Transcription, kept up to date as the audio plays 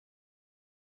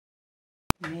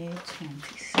May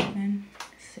 27,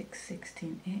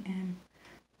 6:16 a.m.,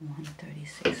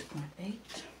 136.8.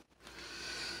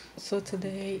 So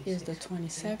today is the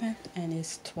 27th and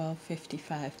it's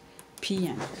 12:55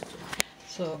 p.m.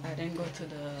 So I didn't go to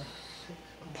the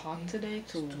park today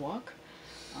to walk.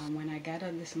 When I got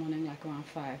up this morning, like around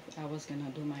 5, I was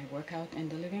gonna do my workout in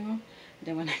the living room.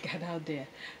 Then when I got out there,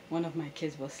 one of my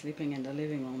kids was sleeping in the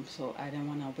living room, so I didn't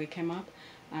want to wake him up.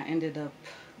 I ended up,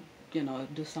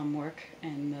 do some work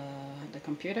in the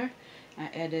computer. I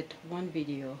edited one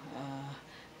video.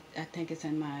 I think it's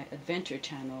in my adventure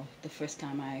channel. The first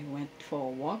time I went for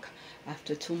a walk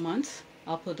after 2 months.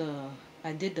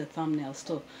 I did the thumbnails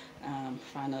too,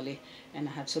 finally, and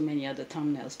I have so many other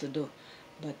thumbnails to do.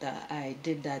 But I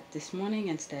did that this morning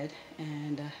instead,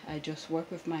 and I just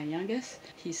work with my youngest.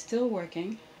 He's still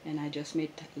working, and I just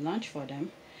made lunch for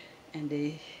them, and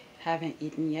they haven't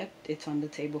eaten yet. It's on the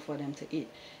table for them to eat.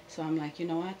 So I'm like, you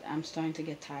know what? I'm starting to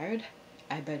get tired.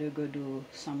 I better go do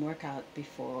some workout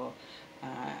before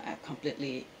I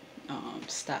completely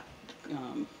stop,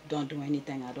 don't do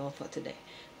anything at all for today.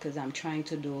 Because I'm trying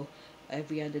to do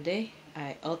every other day.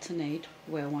 I alternate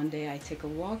where one day I take a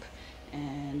walk,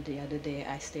 and the other day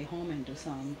I stay home and do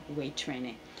some weight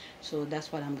training. So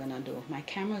that's what I'm gonna do. My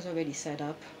camera's already set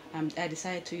up. I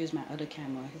decided to use my other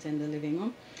camera. It's in the living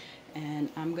room, and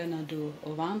I'm gonna do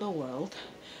around the world,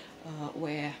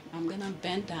 where I'm gonna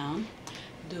bend down,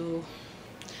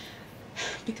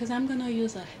 because I'm gonna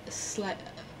use a slight,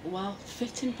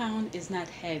 15 pounds is not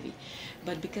heavy,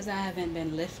 but because I haven't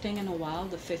been lifting in a while,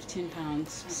 the 15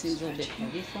 pounds seems a bit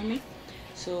heavy for me.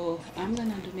 So I'm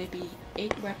gonna do maybe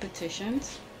 8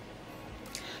 repetitions,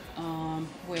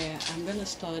 where I'm gonna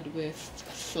start with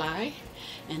fly,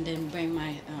 and then bring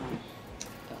my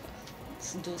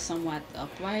do somewhat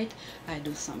upright. I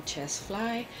do some chest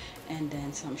fly, and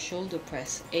then some shoulder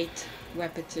press. 8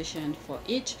 repetitions for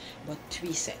each, but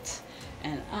 3 sets.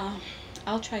 And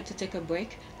I'll try to take a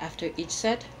break after each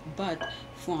set, but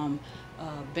from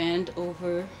bend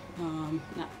over,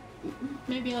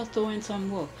 maybe I'll throw in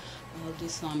some row. I'll do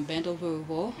some bend over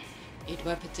row, 8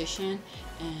 repetitions,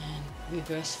 and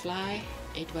reverse fly,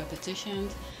 8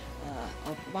 repetitions,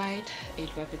 upright, 8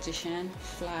 repetitions,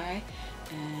 fly,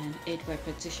 and 8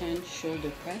 repetitions,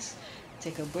 shoulder press.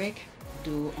 Take a break,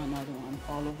 do another one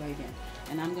all over again.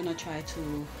 And I'm gonna try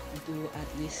to do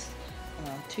at least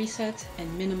 3 sets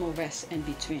and minimal rest in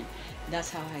between. That's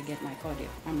how I get my cardio.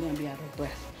 I'm gonna be out of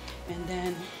breath. And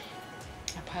then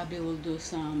I probably will do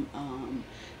some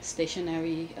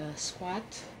stationary squat.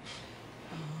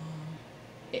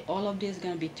 All of this is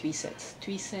gonna be 3 sets.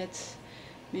 3 sets,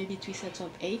 maybe 3 sets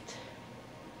of 8.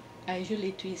 I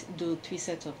usually do 3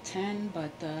 sets of 10,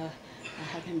 but I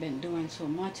haven't been doing so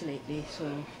much lately, so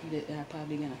I'm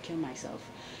probably gonna kill myself.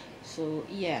 So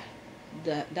yeah,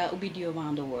 that will be the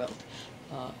around the world.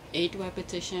 8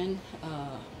 repetition,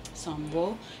 some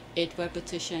row, 8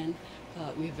 repetition,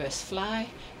 reverse fly,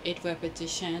 8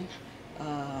 repetition,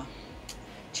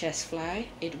 chest fly,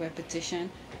 8 repetition,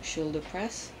 shoulder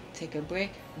press. Take a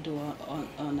break, do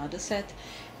another set,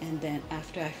 and then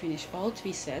after I finish all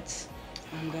 3 sets,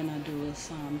 I'm gonna do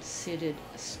some seated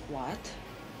squat,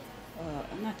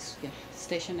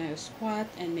 stationary squat,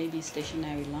 and maybe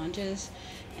stationary lunges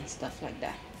and stuff like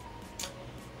that.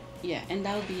 Yeah, and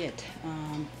that'll be it.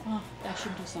 I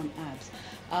should do some abs.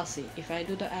 I'll see. If I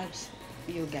do the abs,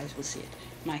 you guys will see it.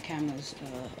 My camera's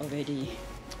already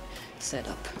set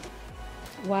up.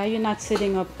 Why are you not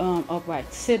sitting up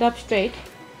upright? Sit up straight.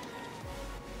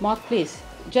 Mark, please.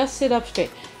 Just sit up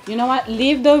straight. You know what?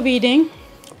 Leave the reading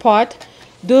part.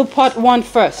 Do part 1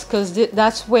 first, because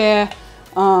that's where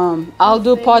I'll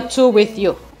do part 2 with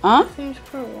you. Huh? Finished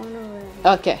part 1 already.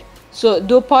 Okay. So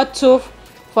do part 2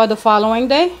 for the following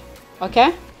day.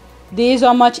 Okay? These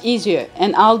are much easier,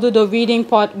 and I'll do the reading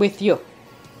part with you.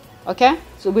 Okay?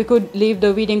 So we could leave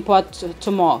the reading part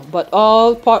tomorrow, but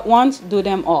all part 1s, do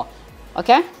them all.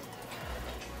 Okay?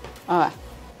 All right.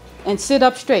 And sit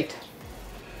up straight.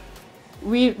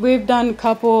 We've done a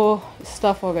couple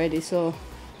stuff already, so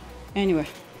anyway.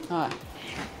 All right.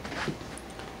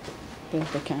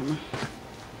 There's the camera,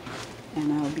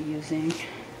 and I'll be using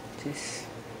this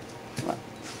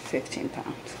 15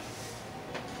 pounds.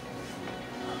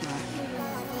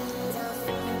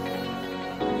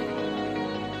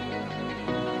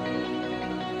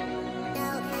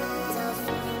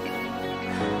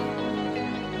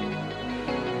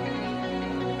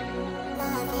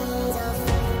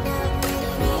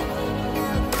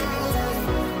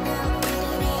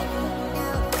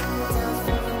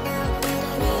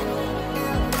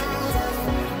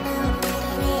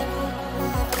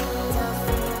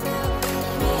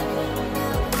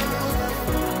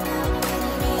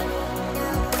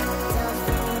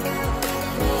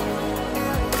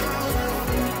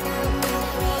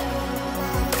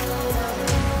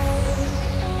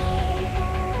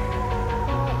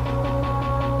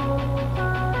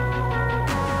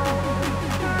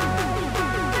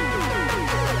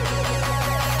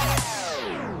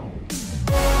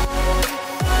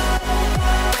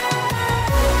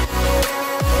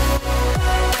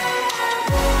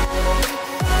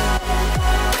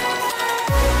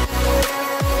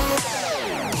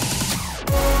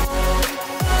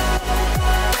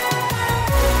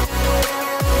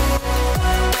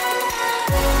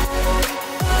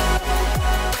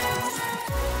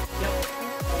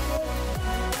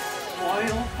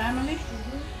 family?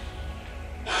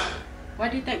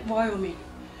 What do you think royal mean?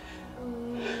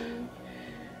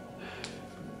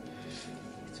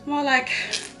 It's more like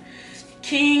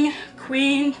king,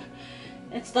 queen,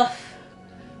 and stuff.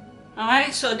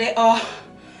 Alright, so they are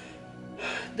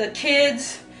the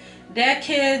kids, their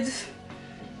kids,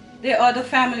 they are the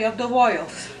family of the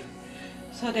royals.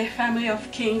 So they're family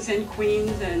of kings and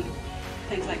queens and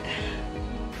things like that.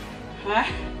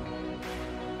 Alright?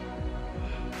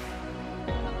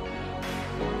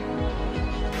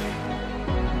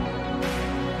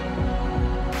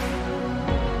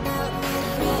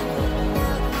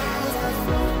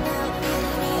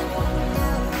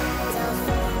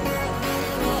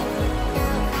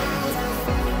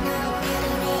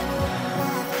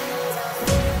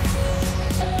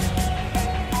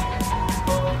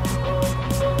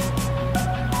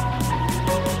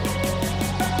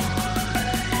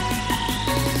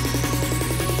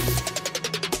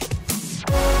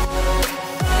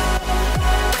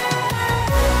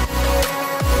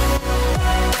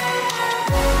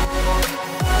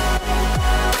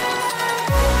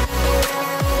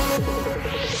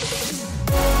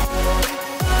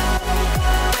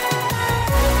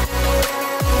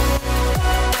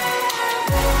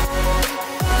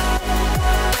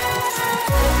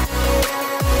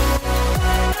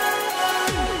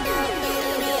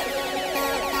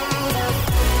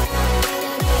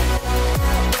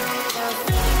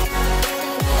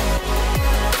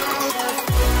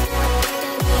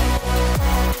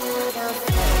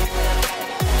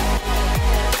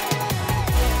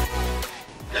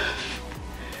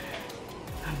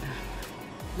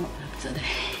 Today.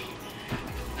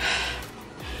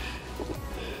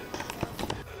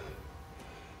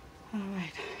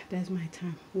 Alright, that's my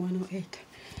time, 1:08.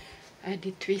 I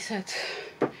did 3 sets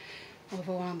of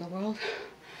around the world,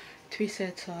 3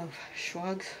 sets of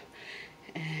shrugs,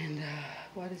 and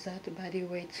what is that, the body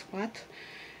weight squat,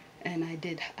 and I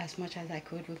did as much as I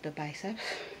could with the biceps.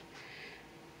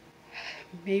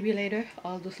 Maybe later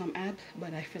I'll do some abs,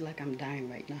 but I feel like I'm dying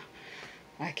right now.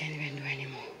 I can't even do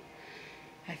anymore.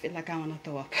 I feel like I want to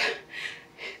throw up.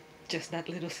 Just that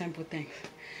little simple thing.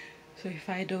 So if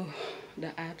I do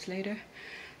the abs later,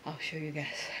 I'll show you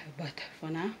guys. But for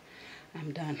now,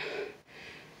 I'm done.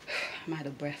 I'm out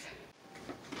of breath.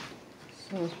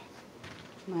 So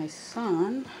my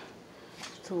son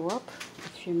threw up a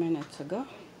few minutes ago.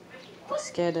 It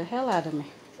scared the hell out of me.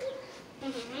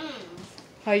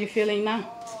 How are you feeling now?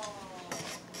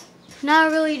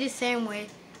 Not really the same way.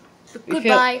 But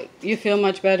goodbye. You feel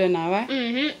much better now, right?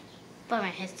 Mm-hmm. But my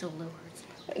head still hurts.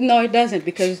 No, it doesn't,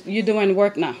 because you're doing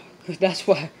work now. That's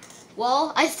why.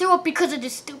 Well, I threw up because of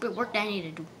this stupid work that I need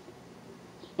to do.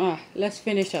 Alright, let's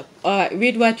finish up. Alright,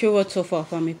 read what you wrote so far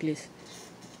for me, please.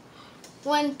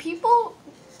 When people,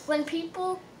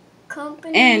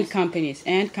 companies.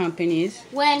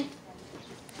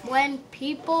 When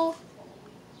people.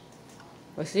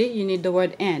 Well, see, you need the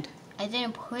word and. I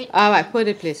didn't put. Alright, put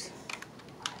it, please.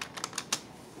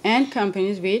 And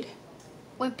companies, read.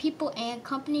 When people and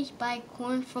companies buy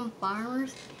corn from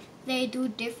farmers, they do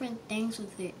different things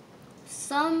with it.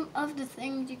 Some of the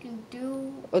things you can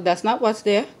do... Oh, that's not what's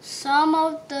there. Some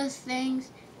of the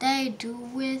things they do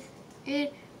with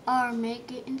it are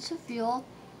make it into fuel,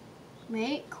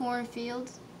 make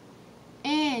cornfields,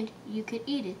 and you could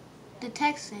eat it. The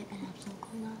text said, and I'm still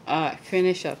going on. Alright,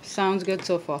 finish up. Sounds good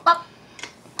so far. Bop.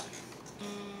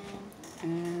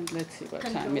 And let's see, what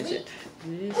time is it?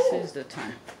 This is the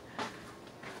time.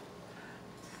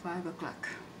 5 o'clock.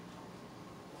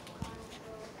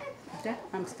 Yeah,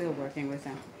 I'm still working with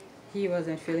him. He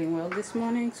wasn't feeling well this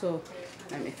morning, so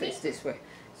let me face this way.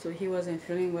 So he wasn't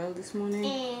feeling well this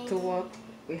morning. To work,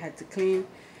 we had to clean,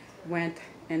 went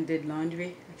and did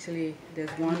laundry. Actually,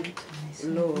 there's one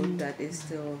load that is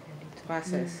still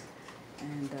processed,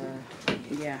 and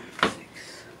yeah.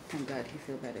 Thank God he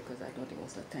feel better, because I thought it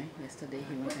was the time. Yesterday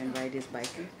he went and ride his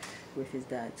bike with his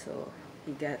dad, so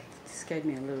he scared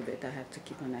me a little bit. I have to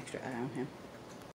keep an extra eye on him.